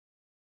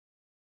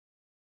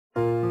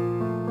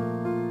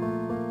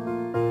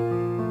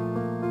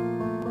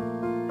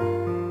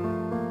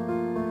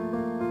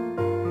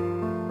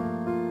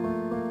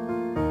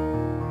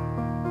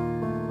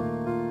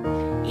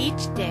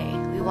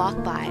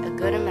walk by a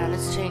good amount of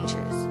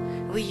strangers,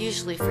 and we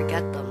usually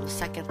forget them the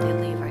second they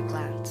leave our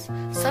glance.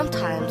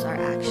 Sometimes our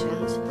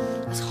actions,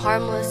 as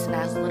harmless and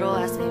as little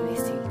as they may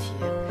seem to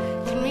you,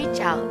 can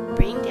reach out,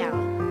 bring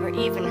down, or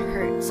even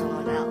hurt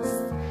someone else.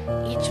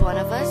 Each one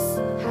of us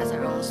has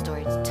our own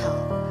story to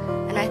tell,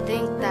 and I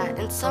think that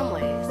in some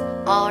ways,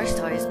 all our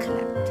stories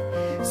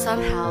connect.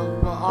 Somehow,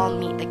 we'll all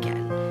meet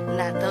again, and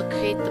that they'll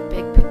create the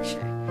big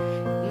picture.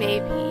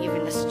 Maybe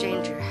even a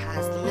stranger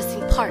has the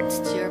missing parts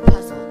to your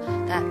puzzle,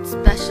 that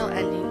special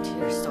ending to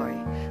your story,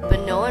 but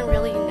no one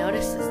really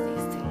notices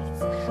these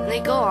things, and they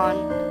go on